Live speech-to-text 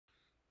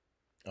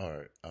All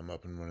right, I'm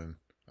up and running.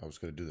 I was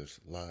gonna do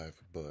this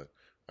live, but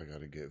I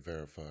gotta get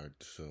verified,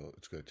 so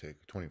it's gonna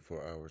take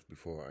 24 hours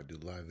before I do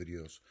live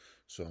videos.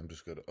 So I'm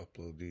just gonna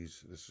upload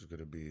these. This is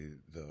gonna be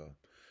the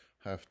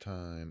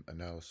halftime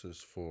analysis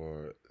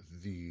for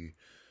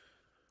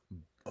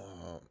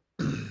uh,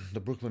 the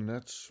Brooklyn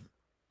Nets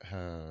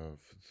have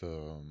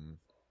the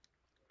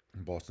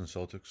Boston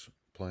Celtics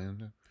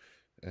playing.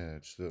 And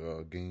it's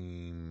the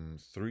game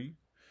three.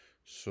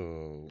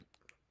 So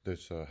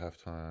this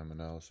halftime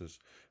analysis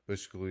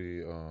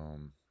basically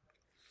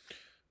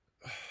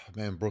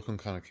man, Brooklyn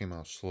kind of came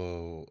out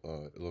slow.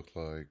 It looked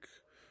like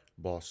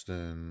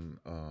Boston,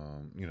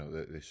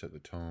 they set the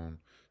tone,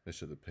 they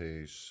set the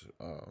pace,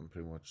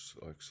 pretty much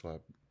like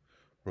slapped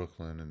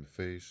Brooklyn in the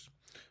face.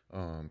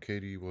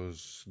 Katie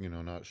was,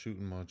 not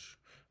shooting much.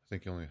 I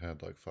think he only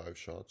had like 5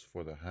 shots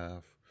for the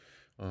half.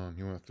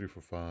 He went 3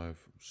 for 5,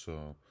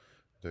 so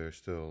they're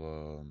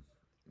still,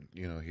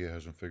 he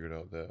hasn't figured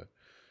out that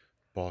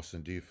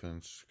Boston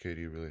defense.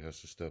 KD really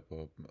has to step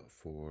up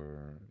for,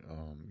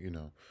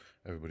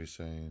 everybody's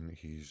saying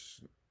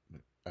he's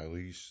at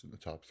least the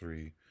top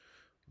three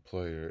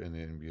player in the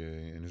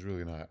NBA, and he's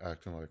really not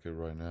acting like it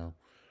right now.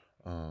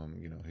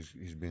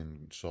 He's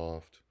being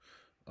soft.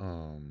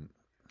 Um,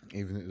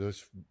 even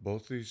this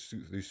both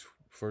these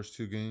first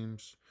two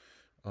games,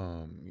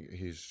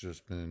 he's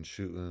just been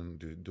shooting,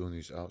 doing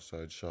these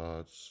outside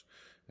shots,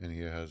 and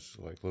he has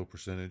like low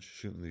percentage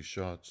shooting these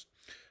shots.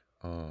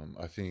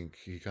 I think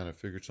he kind of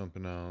figured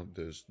something out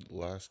this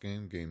last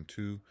game, game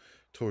two.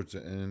 Towards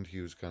the end, he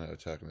was kind of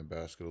attacking the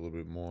basket a little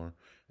bit more,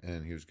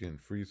 and he was getting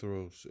free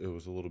throws. It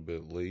was a little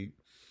bit late,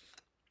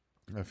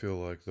 I feel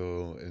like,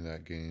 though, in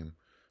that game.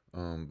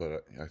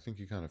 But I think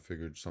he kind of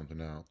figured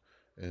something out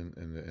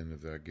in the end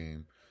of that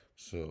game.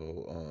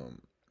 So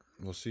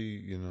we'll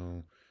see.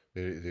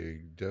 They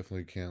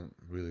definitely can't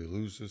really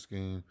lose this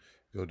game.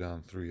 Go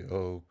down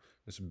 3-0.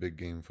 It's a big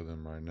game for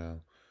them right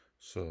now.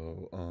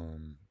 So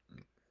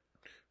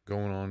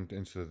going on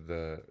into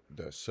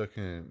that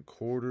second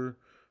quarter.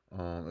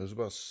 It was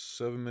about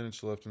 7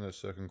 minutes left in that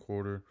second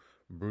quarter.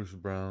 Bruce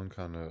Brown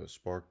kind of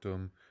sparked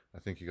them. I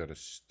think he got a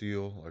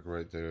steal like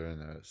right there in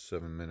that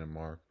 7 minute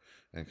mark,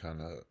 and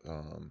kind of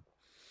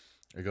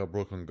it got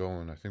Brooklyn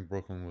going. I think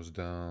Brooklyn was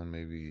down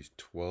maybe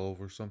 12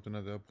 or something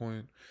at that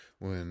point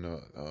when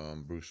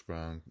Bruce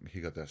Brown, he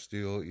got that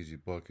steal, easy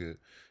bucket,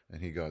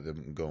 and he got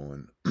them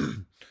going.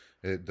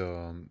 They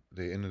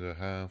ended the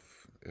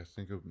half. I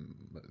think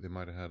they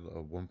might have had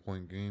a 1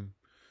 point game,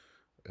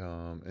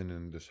 and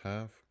in this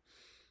half.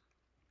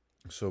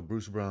 So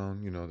Bruce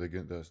Brown,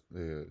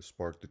 they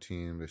sparked the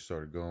team. They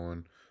started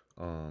going.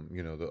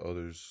 The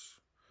others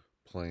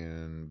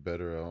playing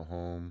better at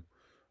home.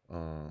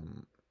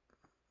 Um,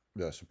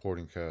 that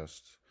supporting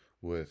cast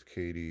with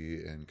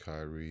Katie and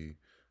Kyrie,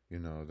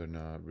 they're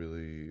not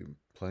really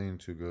playing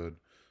too good.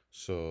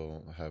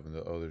 So having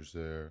the others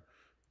there,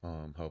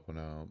 helping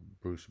out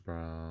Bruce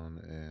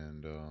Brown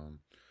and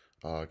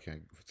I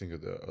can't think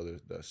of the other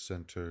that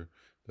center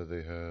that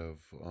they have.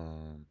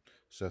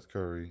 Seth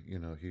Curry,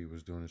 he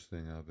was doing his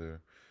thing out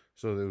there.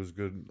 So it was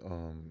good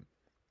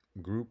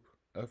group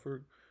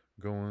effort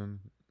going,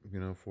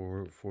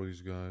 for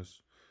these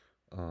guys.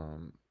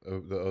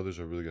 The others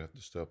are really gonna have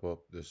to step up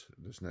this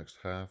next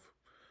half,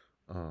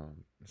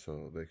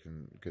 so they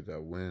can get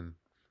that win.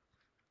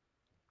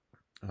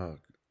 Uh,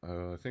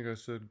 I think I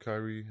said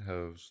Kyrie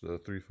has the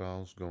 3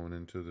 fouls going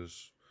into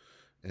this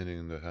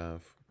inning the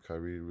half.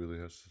 Kyrie really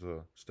has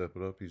to step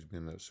it up. He's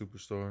been that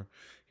superstar.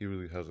 He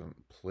really hasn't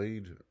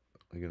played,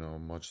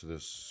 much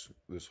this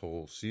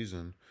whole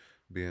season,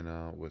 being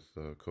out with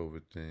the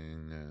COVID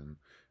thing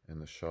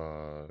and the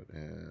shot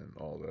and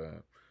all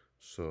that.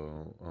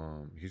 So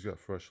he's got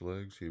fresh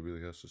legs. He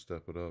really has to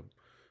step it up.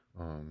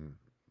 Um,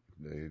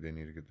 they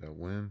need to get that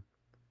win.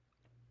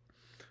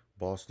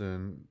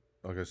 Boston,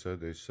 like I said,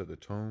 they set the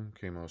tone,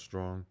 came out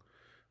strong.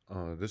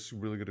 This is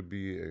really going to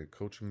be a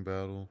coaching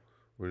battle.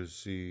 We're to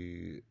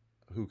see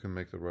who can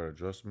make the right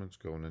adjustments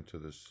going into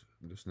this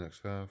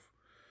next half.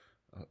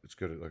 It's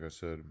good, like I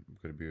said,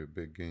 going to be a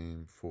big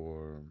game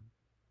for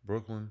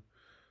Brooklyn.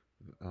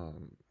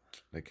 Um,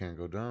 they can't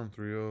go down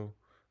 3-0.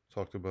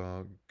 Talked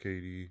about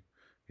KD.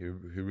 He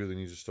really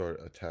needs to start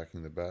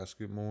attacking the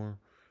basket more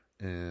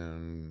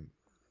and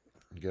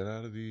get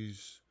out of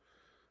these,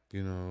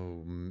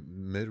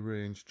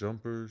 mid-range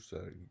jumpers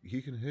that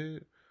he can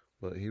hit,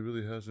 but he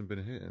really hasn't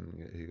been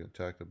hitting. He can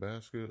attack the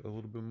basket a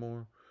little bit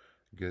more,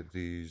 get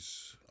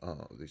these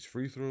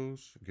free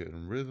throws, get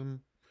in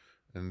rhythm,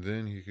 and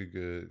then he could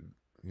get,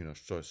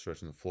 start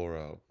stretching the floor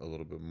out a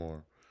little bit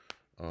more.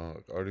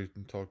 Already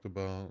talked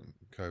about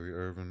Kyrie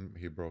Irving.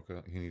 He broke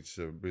out. He needs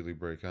to really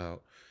break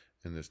out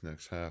in this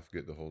next half,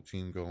 get the whole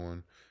team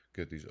going,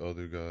 get these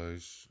other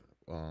guys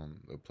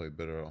that play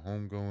better at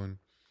home going.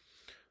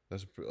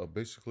 That's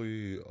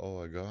basically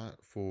all I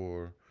got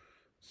for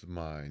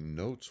my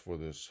notes for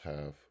this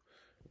half.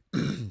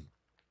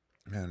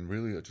 And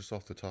really, just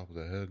off the top of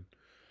the head,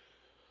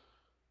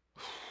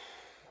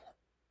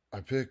 I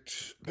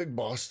picked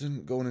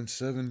Boston going in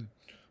 7,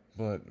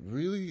 but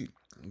really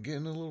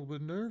getting a little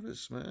bit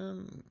nervous,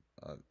 man.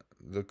 uh,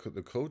 the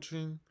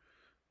coaching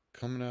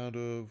coming out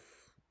of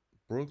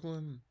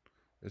Brooklyn,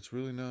 it's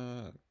really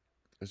not.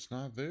 It's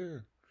not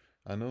there.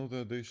 I know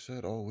that they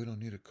said, "Oh, we don't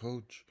need a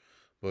coach,"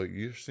 but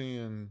you're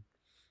seeing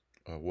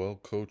a well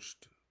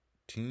coached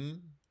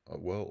team, a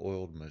well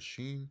oiled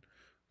machine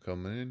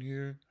coming in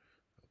here.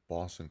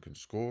 Boston can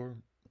score.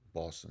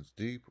 Boston's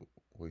deep.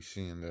 We're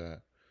seeing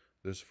that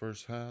this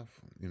first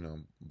half,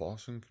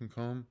 Boston can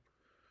come.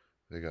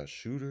 They got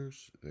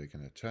shooters. They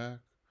can attack.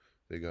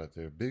 They got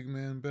their big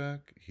man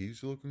back.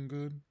 He's looking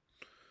good.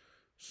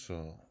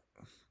 So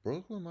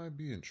Brooklyn might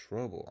be in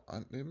trouble.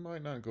 It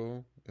might not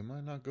go. It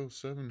might not go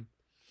seven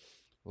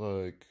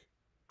like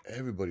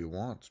everybody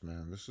wants.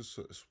 Man, this is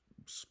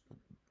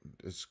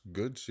it's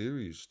good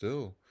series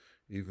still,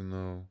 even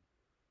though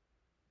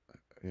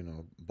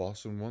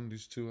Boston won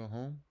these two at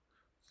home.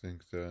 I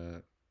think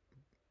that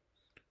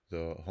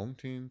the home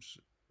teams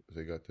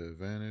they got the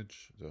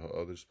advantage. The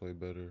others play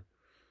better,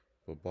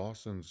 but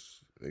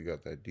Boston's they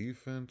got that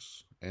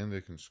defense and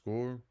they can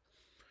score.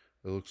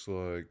 It looks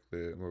like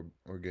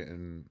we're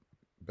getting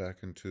back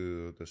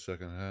into the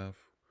second half.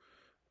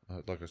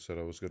 Like I said,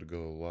 I was gonna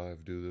go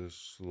live, do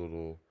this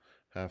little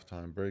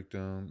halftime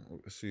breakdown,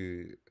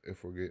 see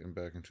if we're getting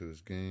back into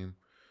this game.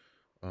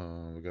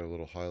 We got a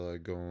little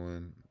highlight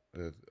going.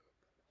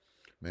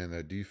 Man,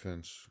 that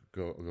defense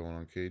going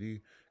on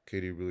KD.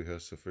 KD really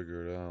has to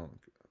figure it out.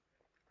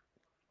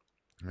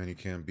 Man, he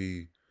can't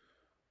be,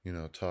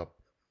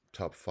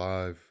 top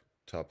five,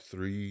 top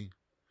three.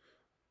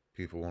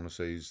 People want to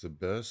say he's the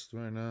best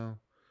right now,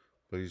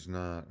 but he's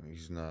not.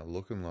 He's not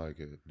looking like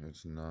it.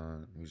 It's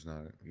not. He's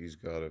not. He's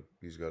got to.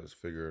 He's got to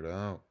figure it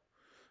out.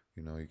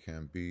 He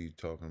can't be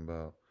talking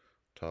about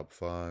top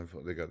five.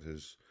 They got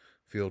his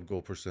field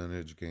goal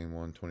percentage, game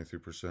one,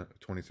 23%,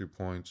 23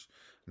 points,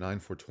 9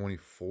 for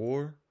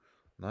 24.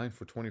 9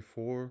 for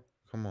 24.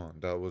 Come on.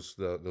 That was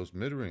those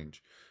mid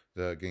range.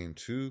 That game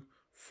two,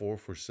 4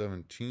 for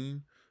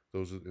 17.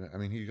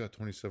 He got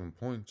 27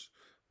 points,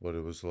 but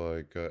it was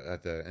like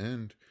at that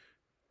end,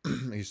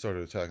 he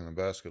started attacking the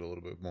basket a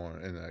little bit more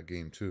in that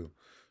game too.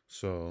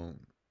 So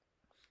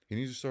he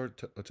needs to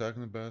start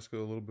attacking the basket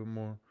a little bit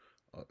more.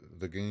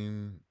 The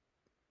game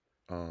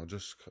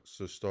just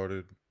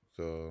started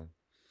the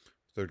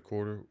third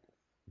quarter.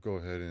 Go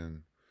ahead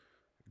and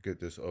get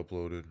this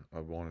uploaded. I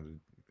wanted to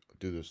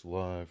do this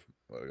live,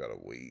 but I gotta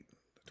wait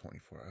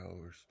 24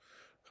 hours.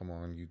 Come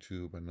on,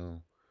 YouTube. I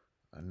know.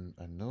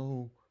 I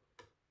know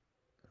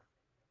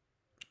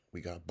we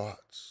got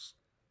bots,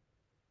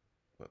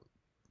 but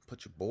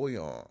put your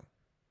boy on.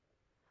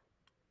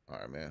 All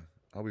right, man.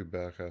 I'll be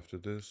back after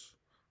this.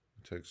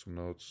 Take some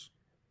notes.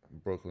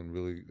 Brooklyn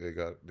really they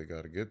got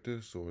to get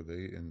this or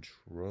they in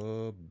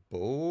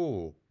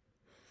trouble.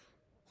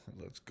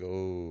 Let's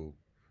go.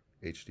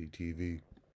 HDTV.